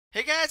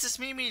Hey guys, it's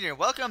me, Meteor.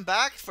 Welcome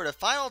back for the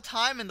final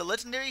time in the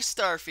legendary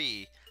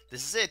Starfy.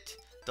 This is it,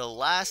 the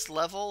last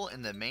level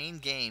in the main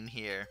game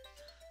here.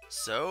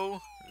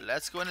 So,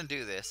 let's go in and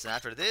do this. And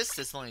after this,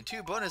 there's only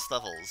 2 bonus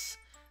levels.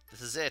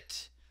 This is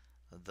it,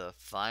 the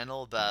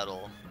final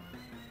battle.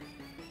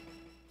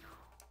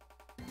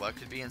 What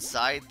could be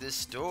inside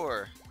this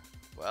door?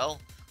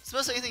 Well,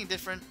 smells like anything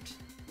different.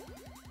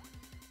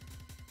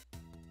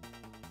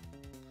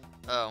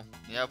 Oh,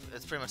 yep,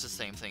 it's pretty much the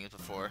same thing as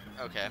before.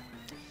 Okay.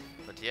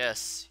 But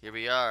yes, here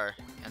we are,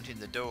 entering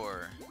the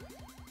door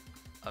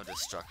of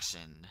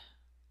destruction.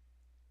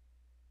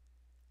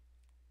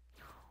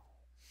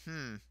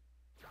 Maybe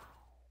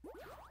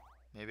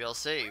I'll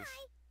save.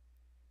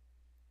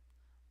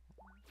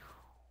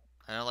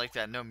 I don't like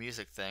that no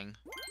music thing.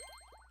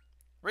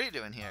 What are you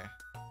doing here?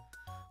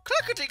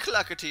 Clackety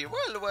clackety,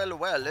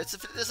 well, it's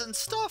if it isn't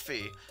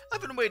Starfy.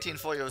 I've been waiting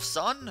for you,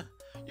 son.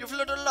 You've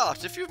learned a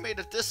lot if you've made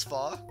it this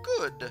far.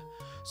 Good.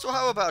 So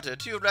how about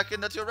it? You reckon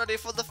that you're ready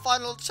for the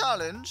final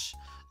challenge?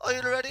 Are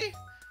you ready?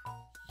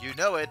 You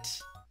know it.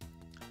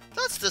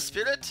 That's the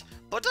spirit,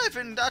 but I've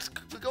been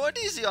going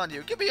easy on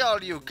you. Give me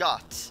all you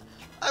got.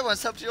 I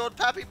once helped your old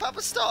Pappy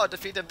Papa Star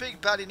defeat a big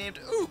baddie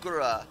named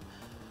Ugura.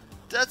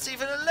 That's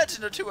even a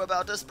legend or two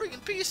about us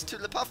bringing peace to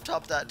the Puff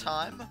Top that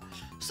time.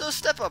 So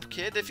step up,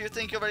 kid, if you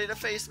think you're ready to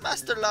face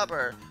Master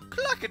Lubber.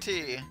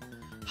 Clackety!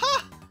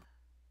 Ha!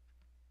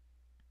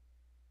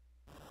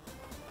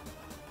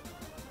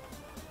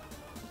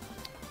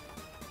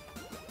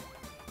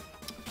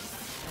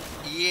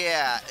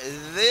 Yeah,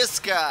 this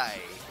guy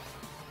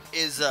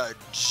is a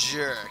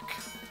jerk.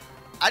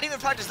 I didn't even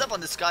practice up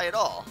on this guy at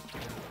all.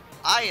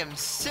 I am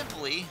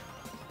simply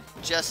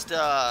just,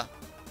 yeah,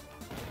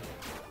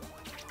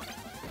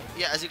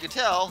 as you can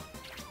tell,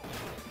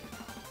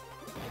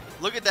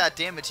 look at that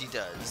damage he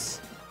does.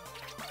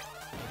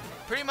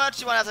 Pretty much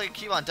you want to have to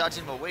keep on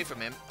dodging him away from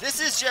him. This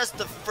is just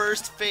the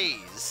first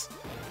phase.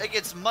 It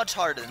gets much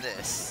harder than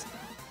this.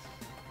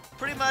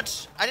 Pretty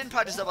much, I didn't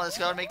practice up on this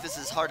guy to make this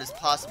as hard as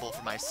possible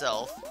for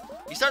myself.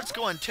 He starts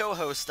going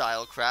Toho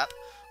style crap.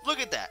 Look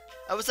at that.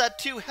 I was at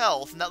 2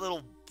 health and that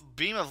little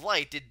beam of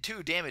light did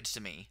 2 damage to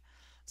me.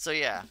 So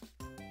yeah.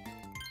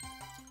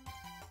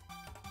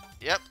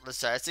 Yep, let's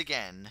try this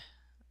again.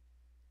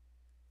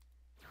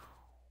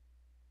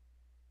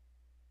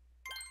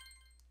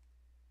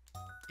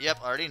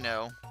 Yep, already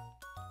know.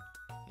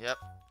 Yep.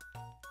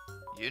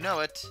 You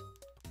know it.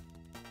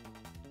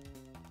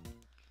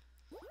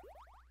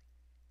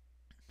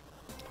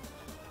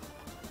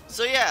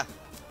 So yeah,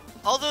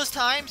 all those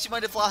times you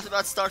might have laughed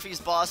about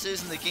Starfy's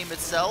bosses in the game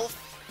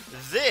itself,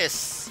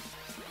 this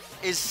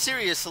is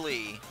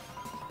seriously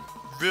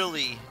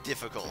really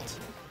difficult.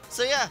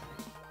 So yeah,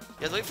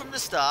 you have to wait for him to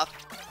stop,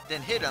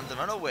 then hit him, then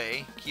run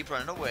away, keep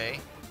running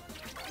away,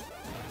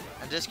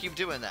 and just keep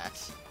doing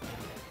that.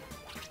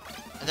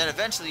 And then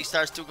eventually he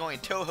starts going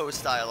Toho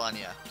style on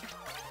you.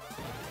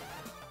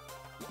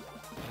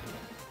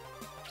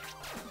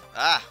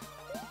 Ah.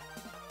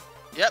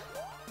 Yep.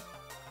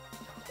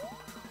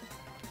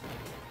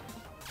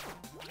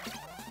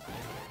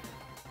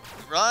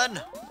 Run!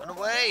 Run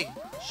away!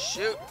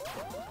 Shoot!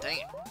 Dang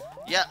it.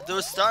 Yeah,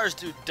 those stars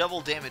do double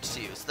damage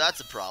to you, so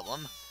that's a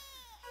problem.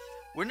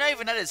 We're not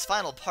even at his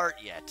final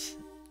part yet.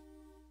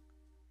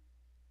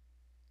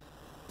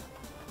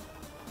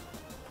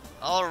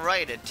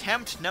 Alright,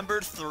 attempt number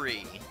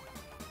 3.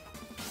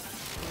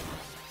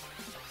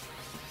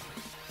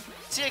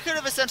 See, I could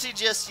have essentially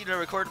just,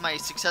 recorded my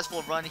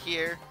successful run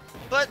here,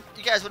 but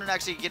you guys wouldn't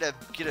actually get a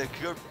good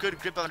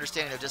grip of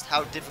understanding of just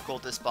how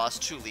difficult this boss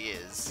truly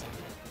is.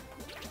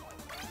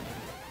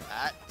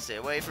 Stay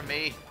away from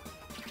me.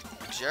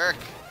 Jerk.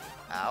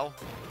 Ow.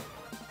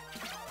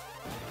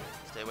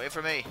 Stay away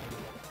from me.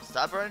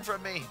 Stop running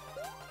from me.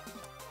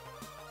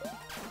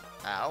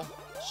 Ow.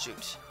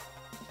 Shoot.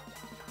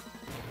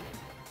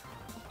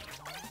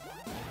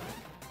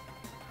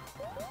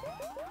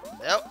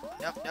 Nope.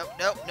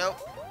 Nope.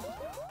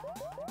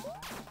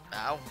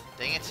 Ow.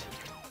 Dang it.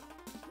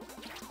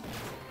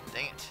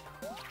 Dang it.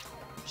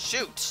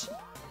 Shoot.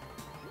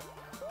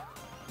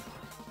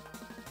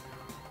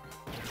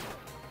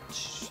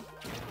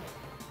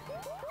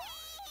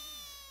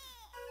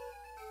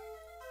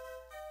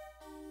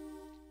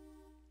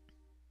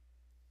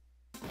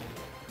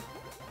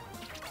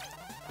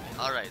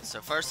 Alright, so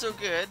far so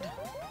good.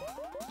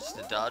 Just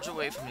to dodge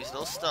away from these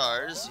little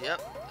stars. Yep,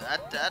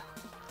 that.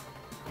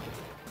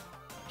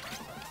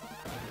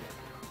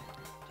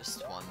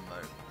 Just one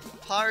more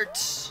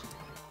part.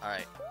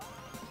 Alright.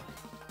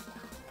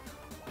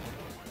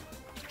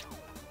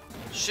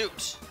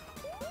 Shoot!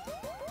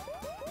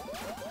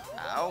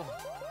 Ow.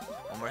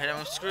 One more hit,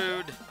 I'm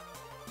screwed.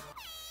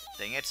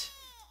 Dang it.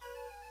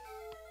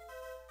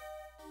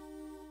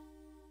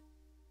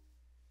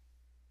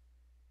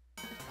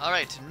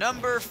 Alright,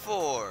 number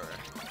 4.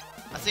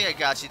 I think I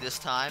got you this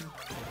time.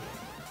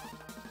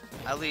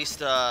 At least,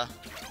 the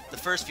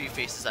first few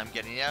faces I'm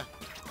getting ya.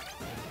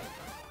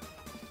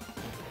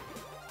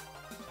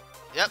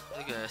 Yep,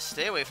 they're gonna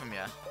stay away from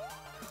ya.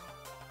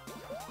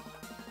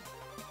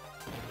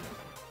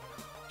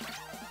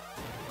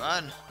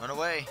 Run! Run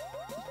away!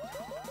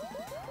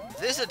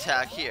 This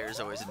attack here is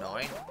always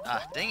annoying.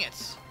 Ah, dang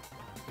it!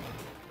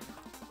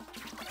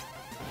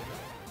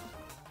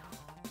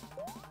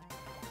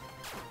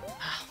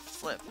 Ah,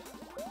 flip.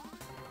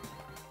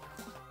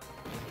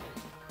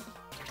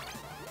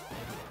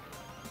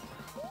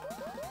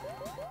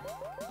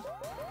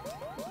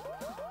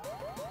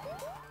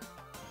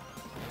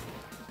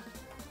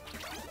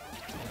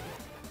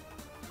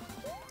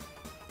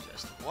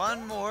 Just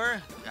one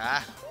more.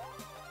 Ah,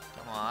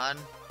 come on.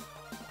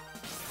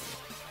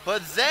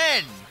 But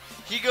then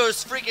he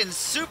goes freaking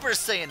Super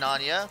Saiyan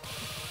on ya,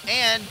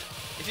 and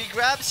if he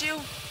grabs you,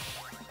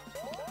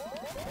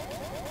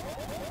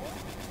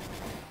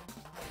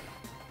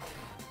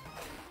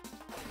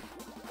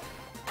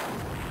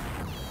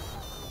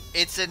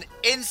 it's an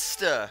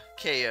insta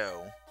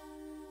KO.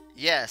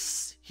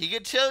 Yes, he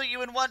could kill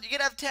you in one. You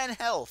could have 10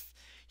 health.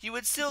 He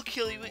would still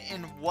kill you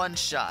in one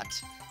shot.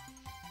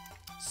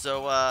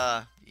 So,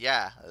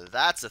 yeah,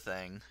 that's a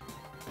thing.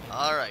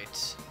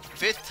 Alright.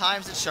 5th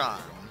time's the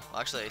charm. Well,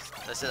 actually,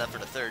 I said that for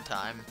the 3rd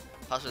time.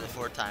 Possibly the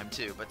 4th time,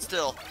 too. But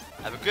still,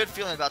 I have a good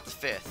feeling about the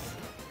 5th.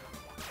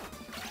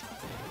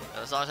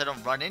 As long as I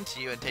don't run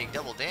into you and take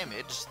double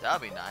damage, that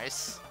would be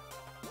nice.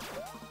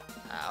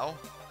 Ow.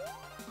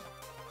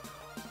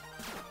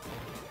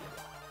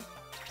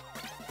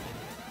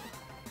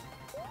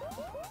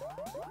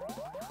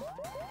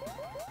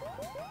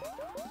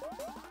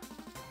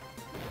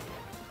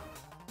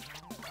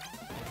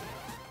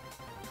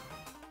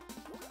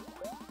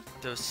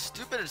 Those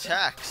stupid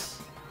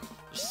attacks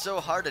are so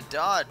hard to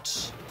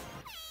dodge.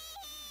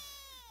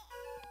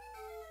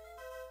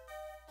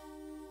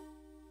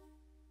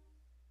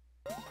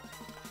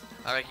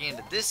 Alright, getting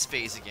into this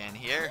phase again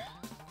here.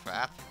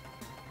 Crap.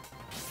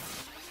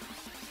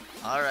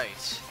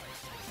 Alright.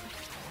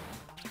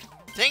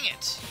 Dang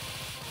it!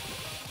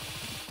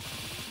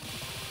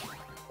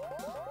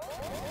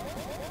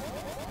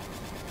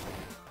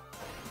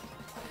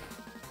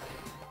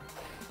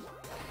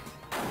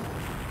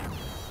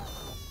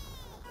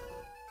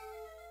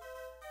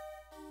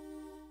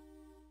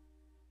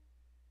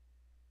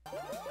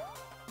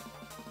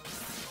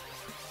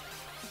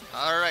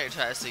 Alright,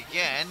 try this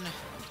again.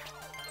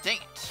 Dang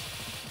it.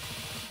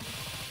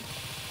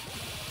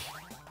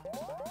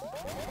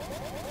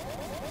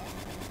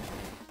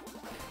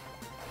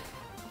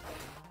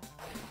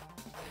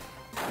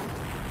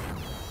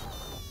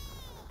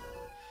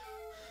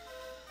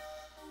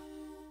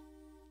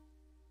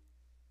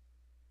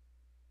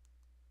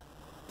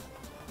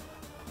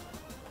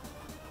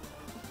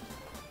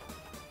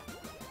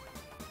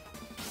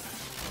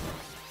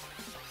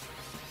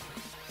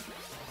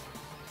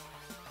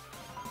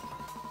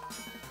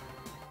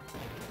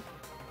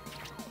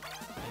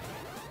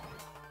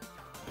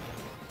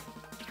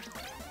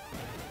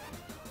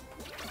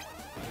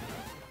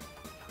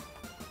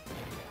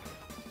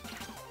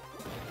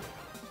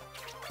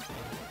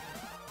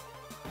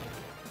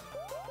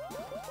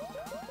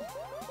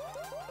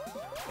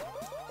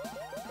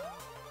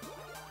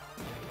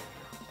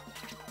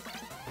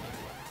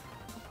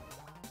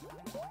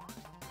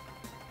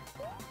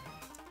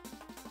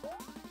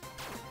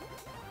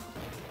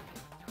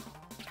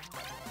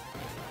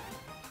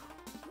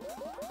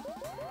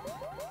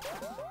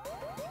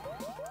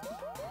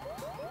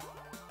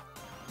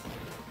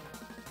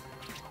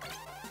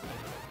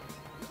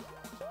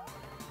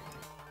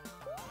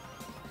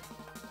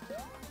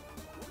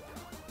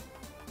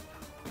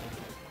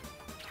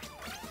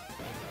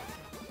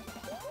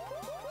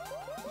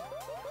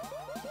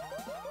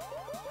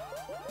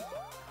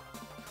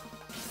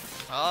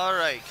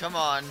 Alright, come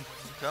on.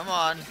 Come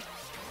on.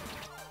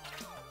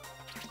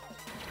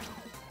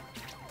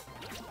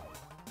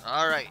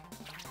 Alright.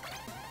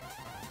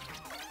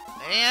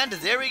 And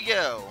there we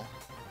go.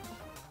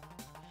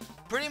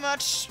 Pretty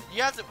much,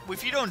 you have to,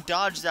 if you don't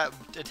dodge that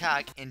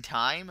attack in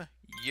time,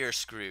 you're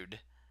screwed.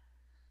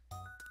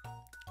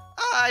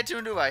 I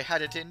too knew I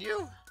had it in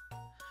you.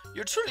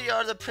 You truly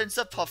are the Prince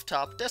of Puff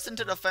Top, destined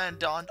to defend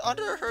Dawn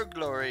under her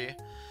glory.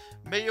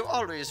 May you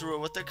always rule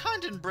with a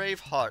kind and brave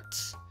heart.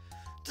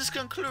 This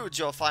concludes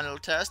your final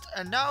test,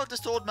 and now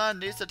this old man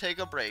needs to take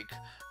a break.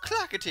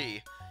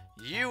 Clackety!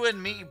 You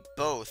and me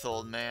both,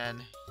 old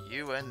man.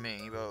 You and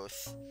me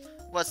both.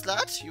 What's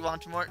that? You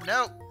want more?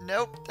 Nope,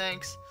 nope,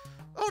 thanks.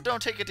 Oh,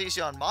 don't take it easy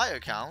on my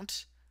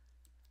account.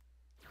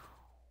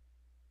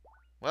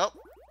 Well,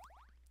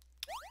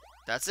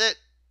 that's it.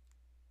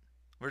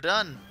 We're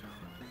done.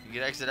 You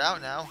can exit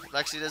out now.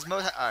 Actually, does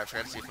Mode... I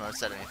forgot to see if Mode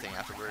said anything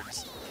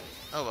afterwards.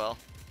 Oh well.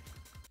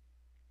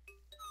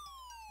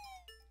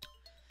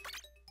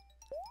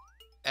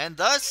 And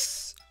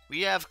thus,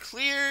 we have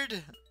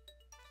cleared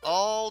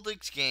all the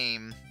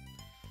game.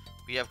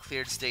 We have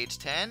cleared stage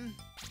 10,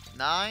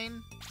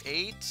 9,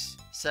 8,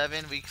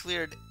 7. We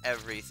cleared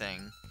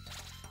everything.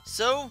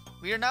 So,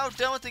 we are now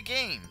done with the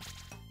game.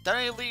 That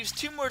only leaves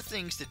 2 more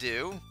things to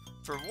do.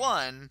 For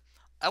one,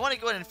 I want to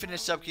go ahead and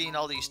finish up getting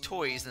all these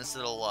toys in this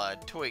little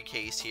toy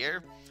case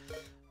here.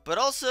 But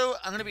also,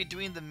 I'm going to be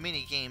doing the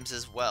mini games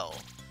as well.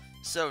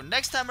 So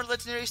next time on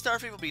Legendary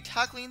Starfy, we'll be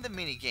tackling the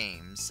mini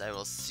games. I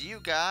will see you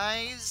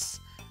guys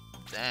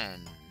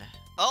then.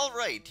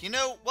 Alright, you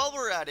know, while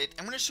we're at it,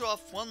 I'm going to show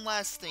off one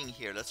last thing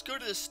here. Let's go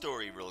to the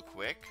story real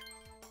quick.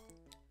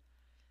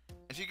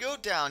 If you go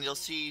down, you'll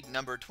see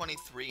number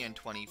 23 and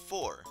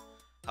 24.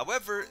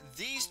 However,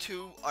 these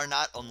two are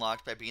not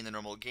unlocked by being the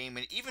normal game,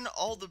 and even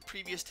all the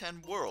previous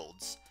 10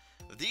 worlds.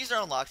 These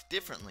are unlocked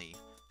differently.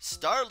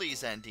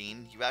 Starly's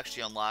ending, you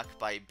actually unlock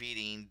by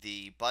beating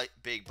the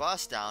big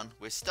boss down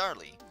with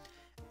Starly.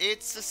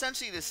 It's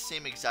essentially the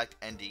same exact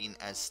ending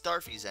as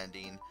Starfy's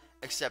ending,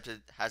 except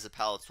it has a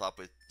palette swap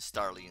with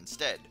Starly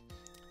instead.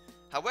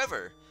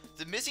 However,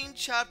 the missing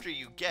chapter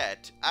you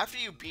get after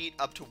you beat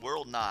up to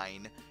World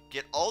 9,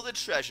 get all the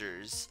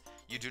treasures,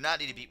 you do not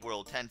need to beat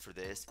World 10 for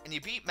this, and you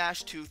beat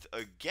Mashtooth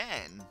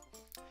again,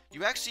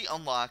 you actually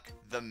unlock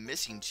the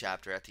missing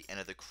chapter at the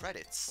end of the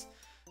credits.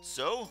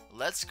 So,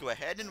 let's go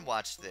ahead and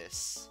watch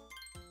this.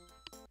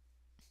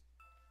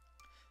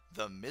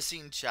 The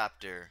missing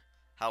chapter.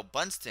 How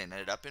Bunston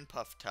ended up in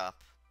Puff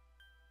Top.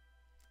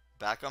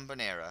 Back on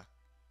Banera.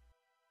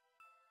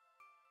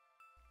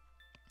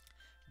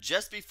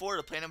 Just before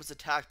the planet was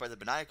attacked by the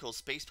maniacal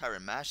space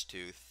pirate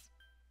Mashtooth.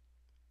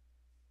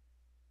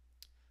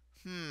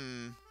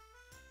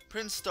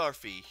 Prince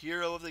Starfy,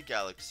 hero of the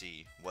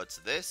galaxy. What's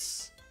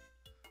this?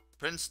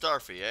 Prince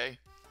Starfy, eh?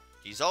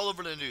 He's all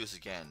over the news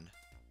again.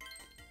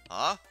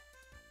 Huh?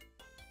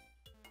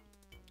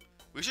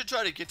 We should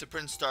try to get to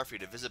Prince Starfy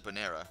to visit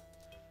Banera.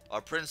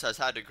 Our prince has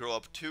had to grow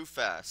up too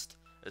fast,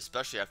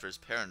 especially after his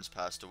parents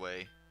passed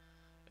away.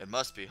 It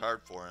must be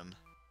hard for him.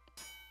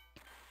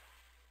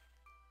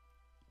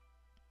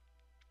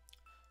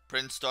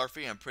 Prince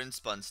Starfy and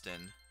Prince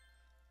Bunston.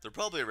 They're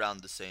probably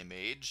around the same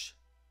age.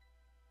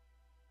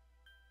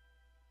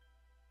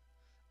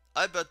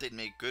 I bet they'd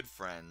make good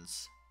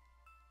friends.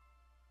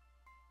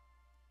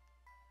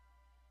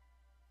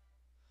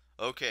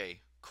 Okay,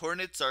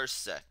 coordinates are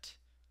set.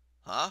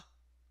 Huh?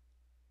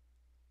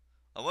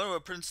 I wonder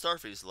what Prince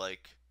Starfy's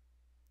like.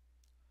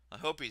 I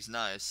hope he's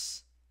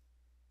nice.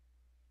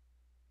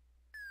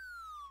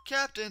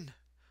 Captain,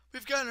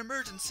 we've got an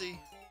emergency.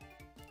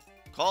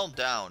 Calm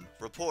down.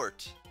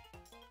 Report.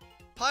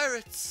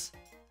 Pirates!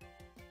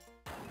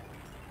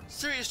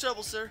 Serious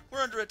trouble, sir.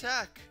 We're under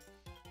attack.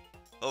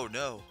 Oh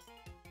no.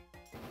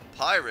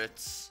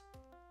 Pirates?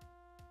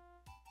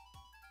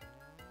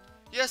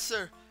 Yes,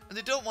 sir. And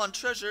they don't want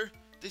treasure.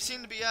 They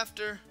seem to be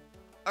after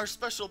our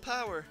special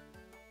power.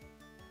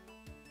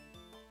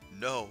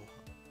 No.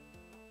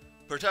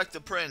 Protect the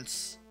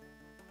prince.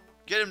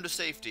 Get him to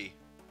safety.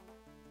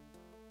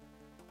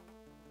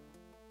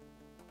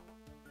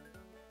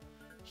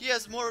 He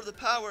has more of the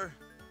power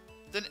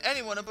than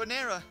anyone in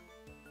Banera.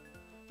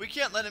 We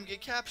can't let him get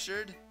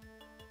captured.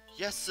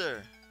 Yes,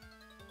 sir.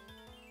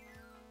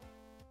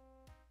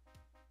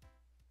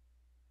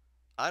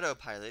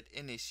 Autopilot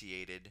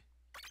initiated.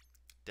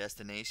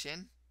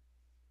 Destination?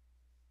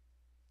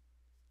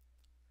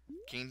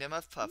 Kingdom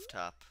of Puff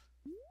Top.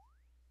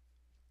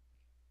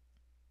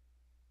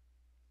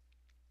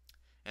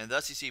 And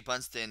thus you see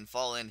Bunston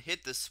fall in,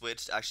 hit the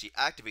switch to actually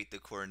activate the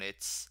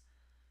coordinates,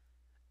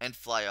 and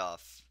fly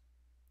off.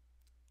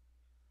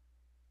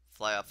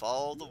 Fly off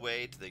all the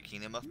way to the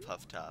Kingdom of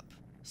Puff Top.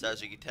 So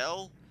as you can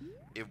tell,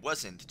 it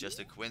wasn't just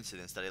a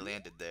coincidence that I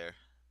landed there.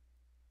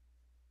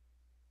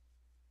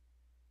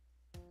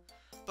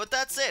 But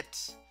that's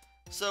it!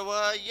 So,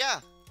 yeah.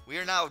 We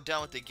are now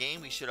done with the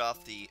game. We shut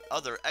off the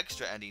other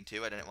extra ending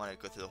too. I didn't want to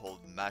go through the whole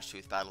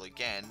Mashtooth battle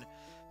again.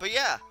 But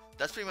yeah,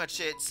 that's pretty much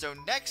it. So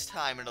next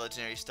time in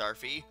Legendary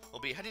Starfy,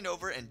 we'll be heading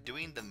over and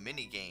doing the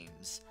mini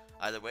games.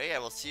 Either way, I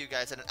will see you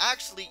guys. And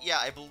actually, yeah,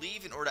 I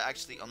believe in order to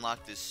actually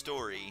unlock this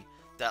story,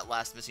 that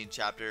last missing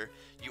chapter,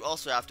 you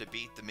also have to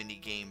beat the mini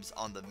games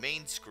on the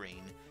main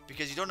screen,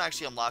 because you don't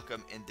actually unlock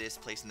them in this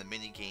place in the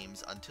mini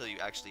games until you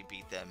actually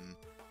beat them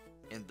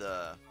in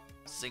the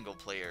single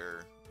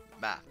player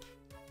map.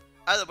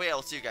 Either way,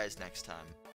 I'll see you guys next time.